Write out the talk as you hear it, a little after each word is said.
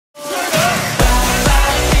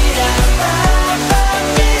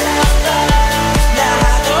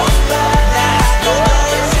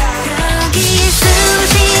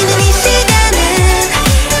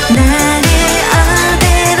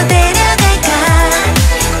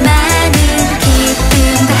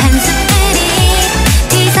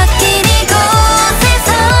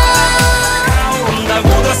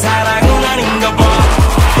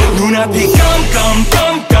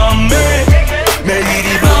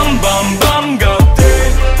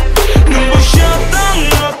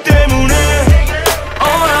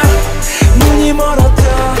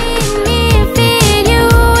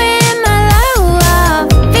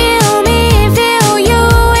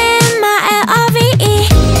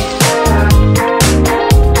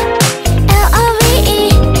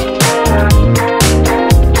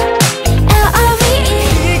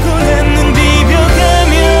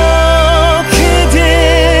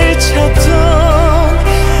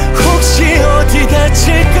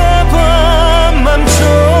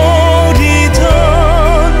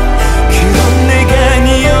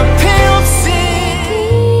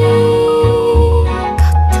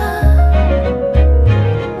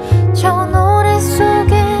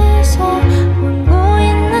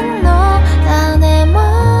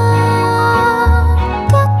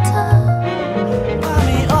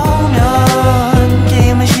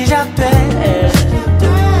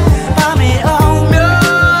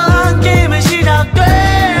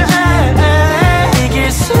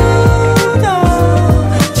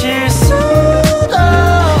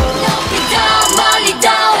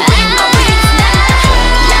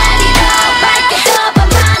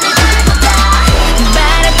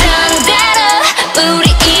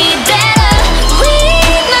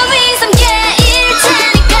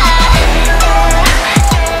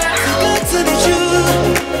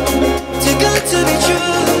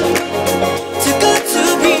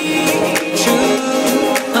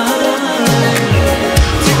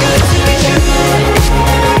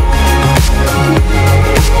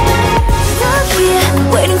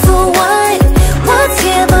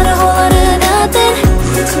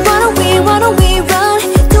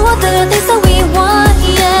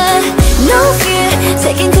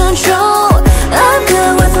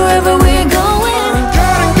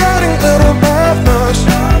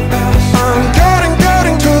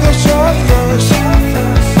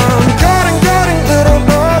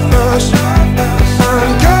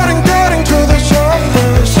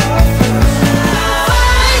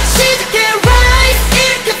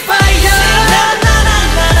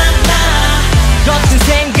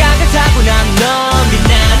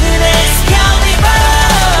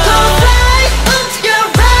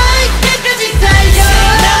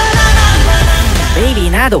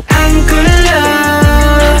나도 안 끌려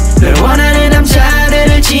널 원하는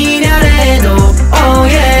남자들을 진열해도 Oh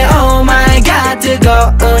yeah oh my god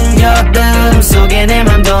뜨거운 여름 속에 내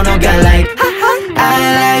맘도 녹아 like I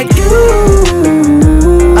like you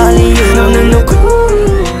Only you 너는 누구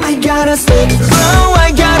I gotta sleep slow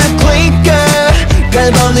I gotta quick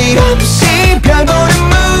별 볼일 없이 별 보는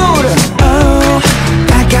mood oh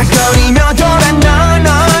깍깍거리며 돌아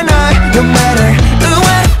No matter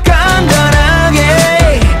의외로 간단하게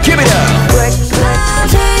Give it up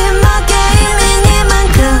마지막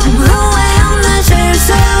게임이니만큼 후회 없는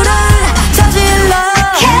실수를 저질러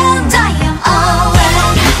Can't I am all in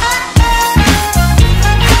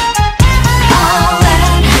All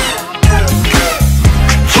in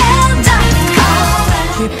Can't I am all in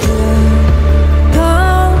깊은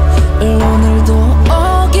밤을 오늘도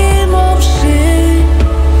어김없이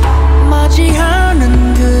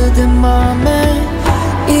맞이하는 그대 맘에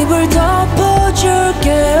입을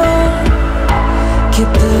덮어줄게요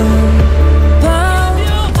깊은 밤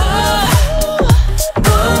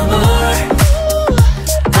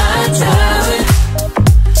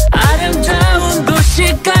아름다운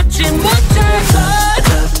도시 같지 못해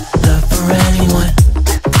Love for anyone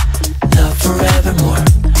Love forevermore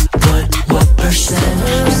What percent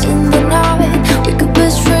in the night we could be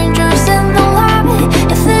strangers in the lobby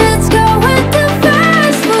if it's going too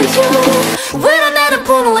fast for you we don't need to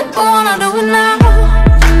pull it wanna do it now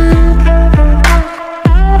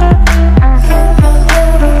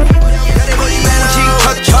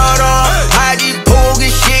아직 보기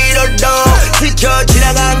싫어도 스쳐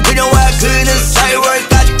지나간 그녀와 그는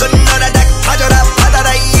사이월까지 건너라 다 가져라 받아라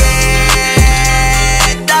yeah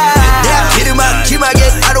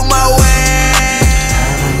기름막힘하게 바로 my way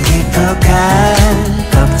깊어간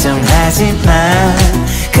걱정하지마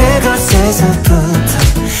그곳에서부터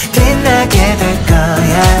빛나게 될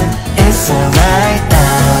거야 It's alright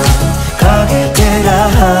now 거길 들어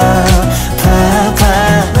봐봐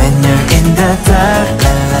When you're in the dark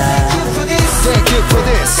Thank you for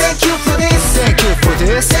this Thank you for this Thank you for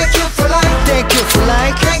this Thank you for life Thank you for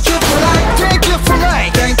life Thank you for life Thank you for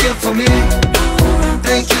life Thank you for me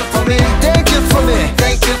Thank you for me Thank you for me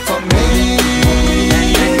Thank you for me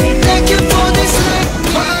Thank you for this life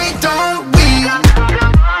Why don't we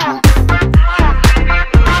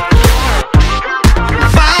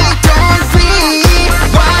Why don't we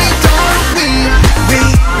Why don't we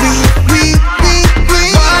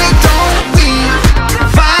Why don't we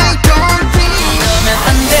Why don't we 그러면 안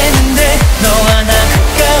되는데 너와 나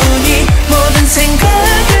가까우니 모든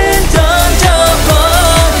생각을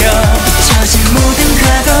던져버려 잊혀진 모든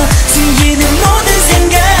과거 숨기는 모든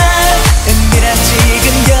생각 은밀한 지금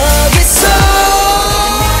여기서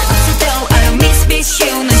I don't miss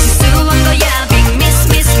you 넌 실수한 거야 Big miss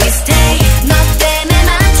mistake 너 때문에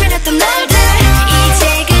맞춰렸던 날들 이제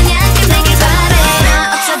그냥 끝내길 바래 나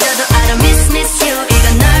없어져도 I don't miss you 이건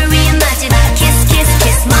널 위한 마지막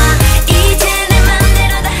kiss my 이제 내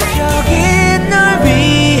맘대로 다 할게 여기 널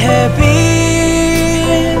위해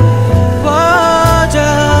비워져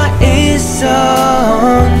있어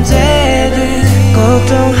언제든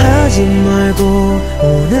걱정하지 말고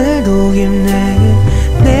오늘도 힘내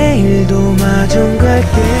내일도 마중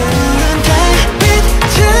갈게 난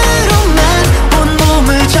달빛으로만 온몸을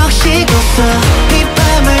적시고서 이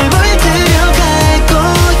밤을 물들여 갈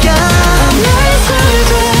거야 날 손을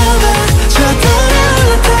잡아 저 달에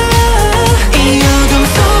올라타 이 어둠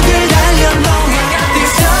속을 달려놓아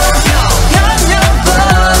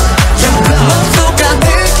속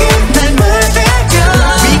가득히 날 물들여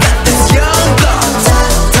We got this young blood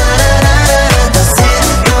더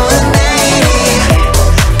새로운 내일이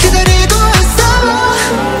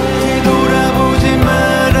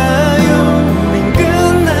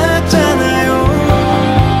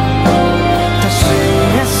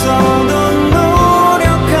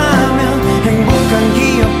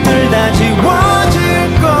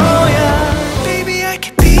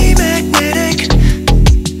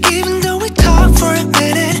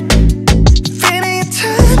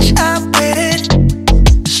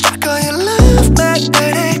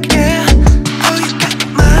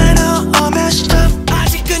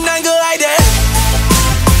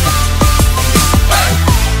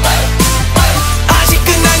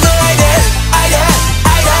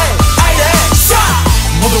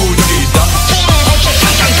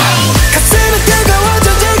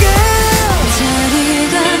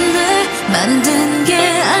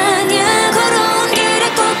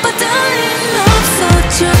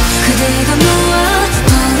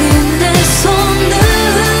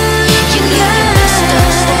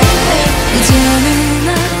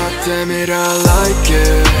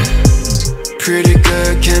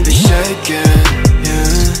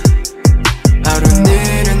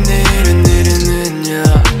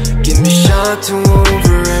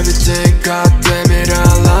God damn it, I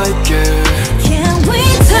like it. Can we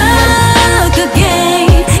talk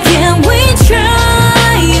again? Can we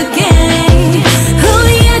try again? 우리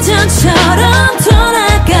예전처럼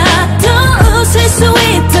돌아가 또 웃을 수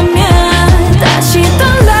있다면 다시 또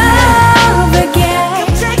love again.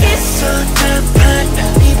 갑자기 쏟아반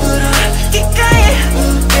입으로 귓가에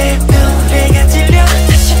우리 노래가 들려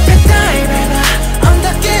다시 배달 밟아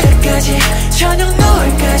언덕길까지 저녁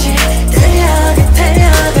노을까지 달려가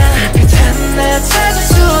달려가 그땐 나 찾을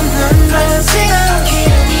수 없는 방식으로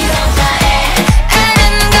기분이 나의 아는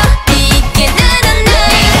거 있게 늘어나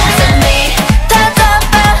가슴이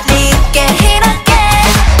터져봐 네게 이렇게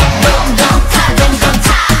둥둥타 둥둥타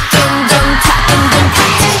둥둥타 둥둥타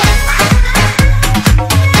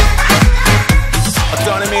어떤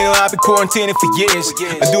의미로 I've been quarantining for years.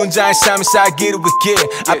 어두운 자의 삶을 살기를 위해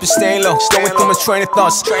I've been staying low, stowing through my train of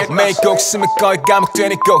thoughts. 매일 꼭 쓰면 거의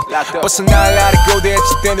감옥되는 곳 벌써 날 알고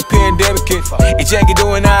대치되는 팬데믹. 이젠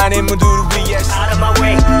기도는 아닌 모두를 위해서 Out of my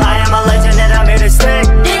way, I am a legend and I'm here to stay.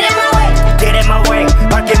 Get in my way. Get in my way,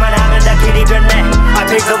 받기만 하면 다 길이 변해. I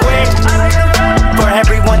pave the way for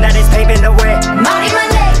everyone that is paving the way.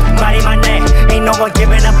 말이 많네, ain't no one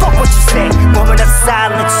giving a fuck what you say. Moment of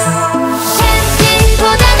silence.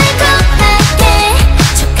 캔디보다 달콤하게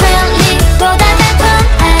초콜릿보다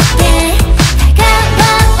달콤하게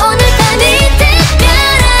다가와 오늘 밤이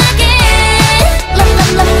특별하게 Love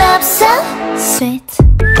love love love so sweet.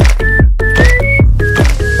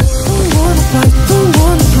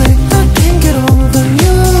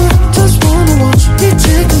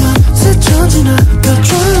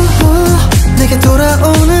 내게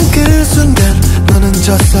돌아오는 그 순간 너는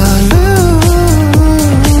just a loser.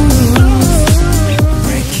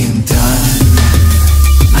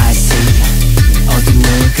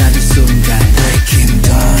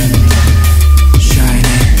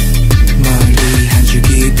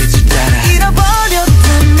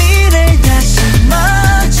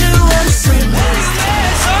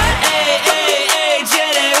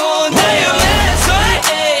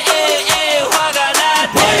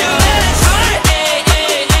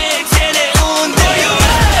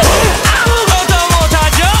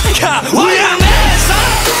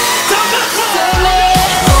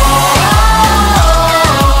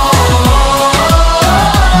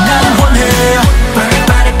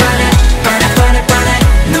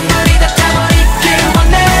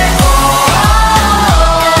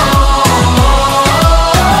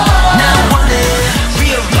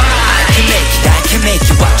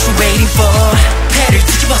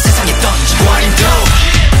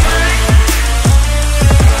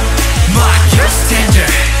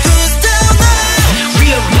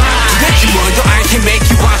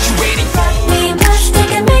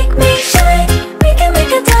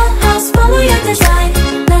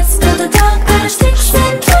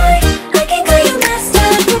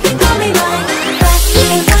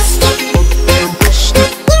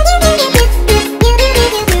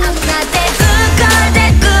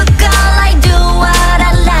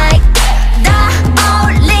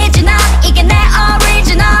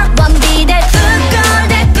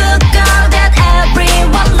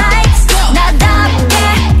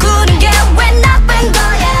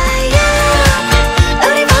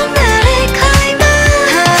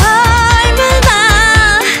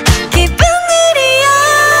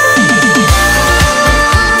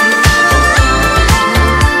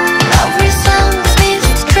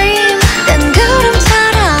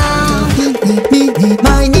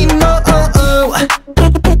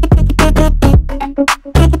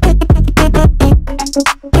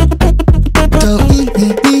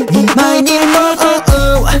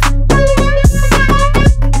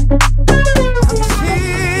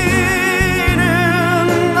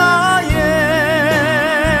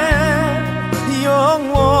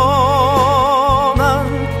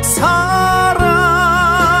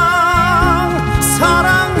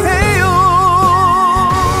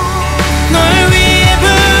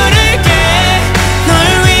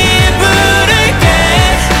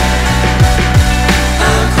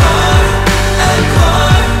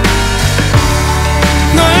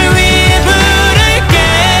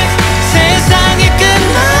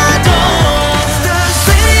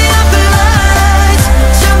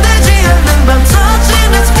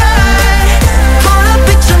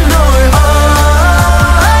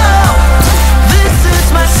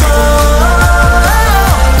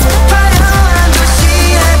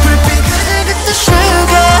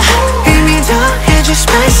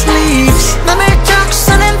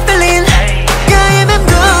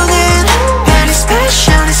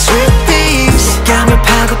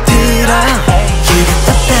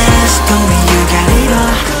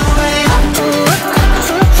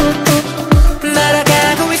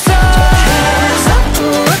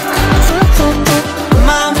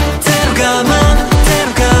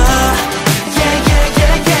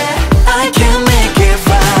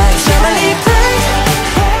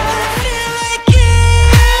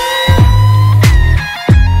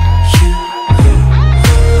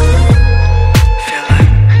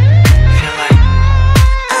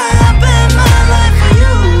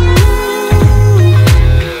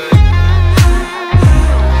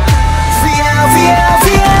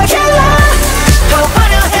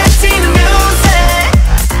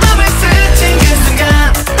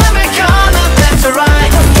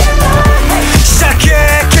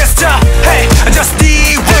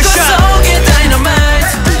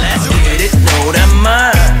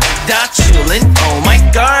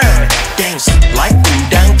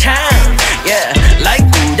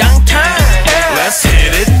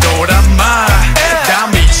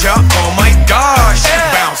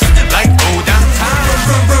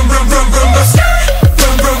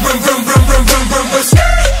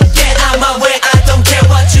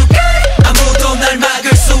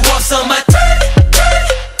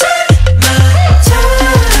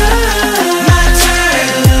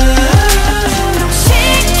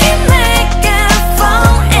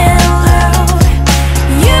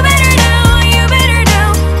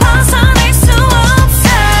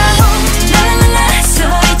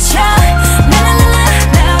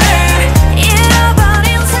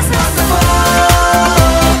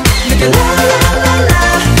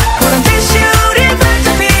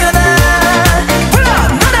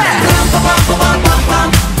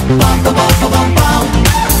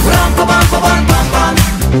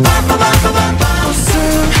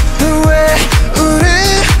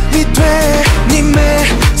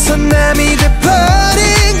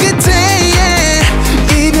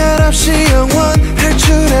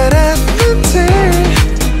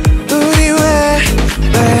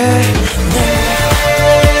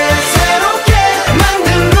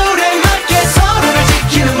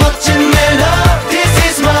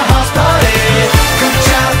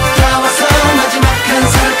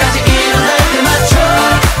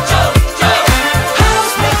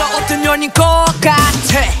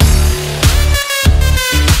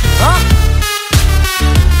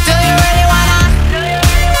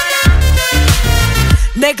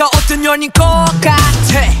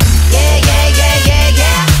 Hey.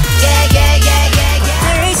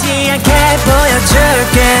 들리지 않게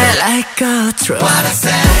보여줄게 like a truth. What I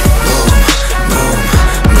said, boom, boom,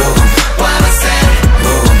 boom. What I said,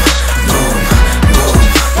 boom, boom, boom.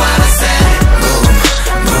 What I said, boom,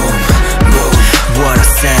 boom, boom. What I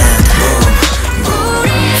said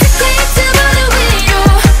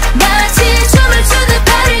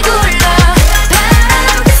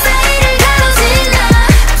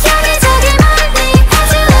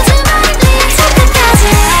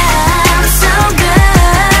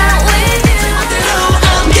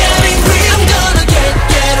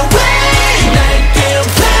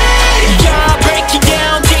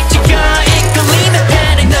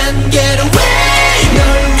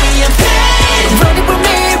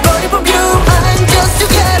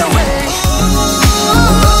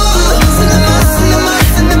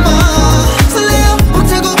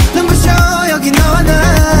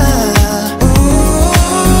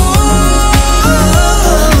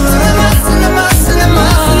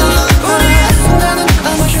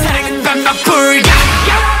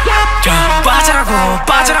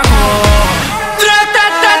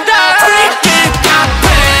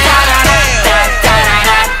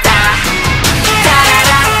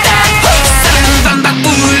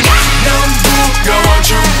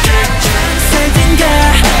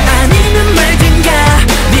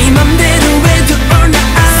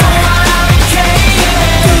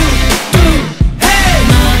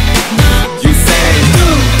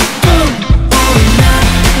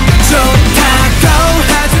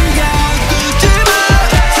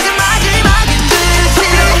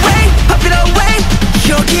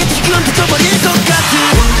여기 지금 뱉어버릴 거